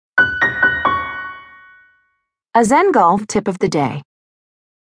A Zen Golf Tip of the Day.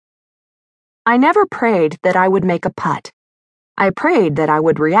 I never prayed that I would make a putt. I prayed that I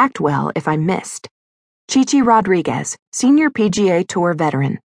would react well if I missed. Chichi Rodriguez, Senior PGA Tour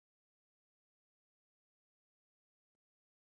veteran.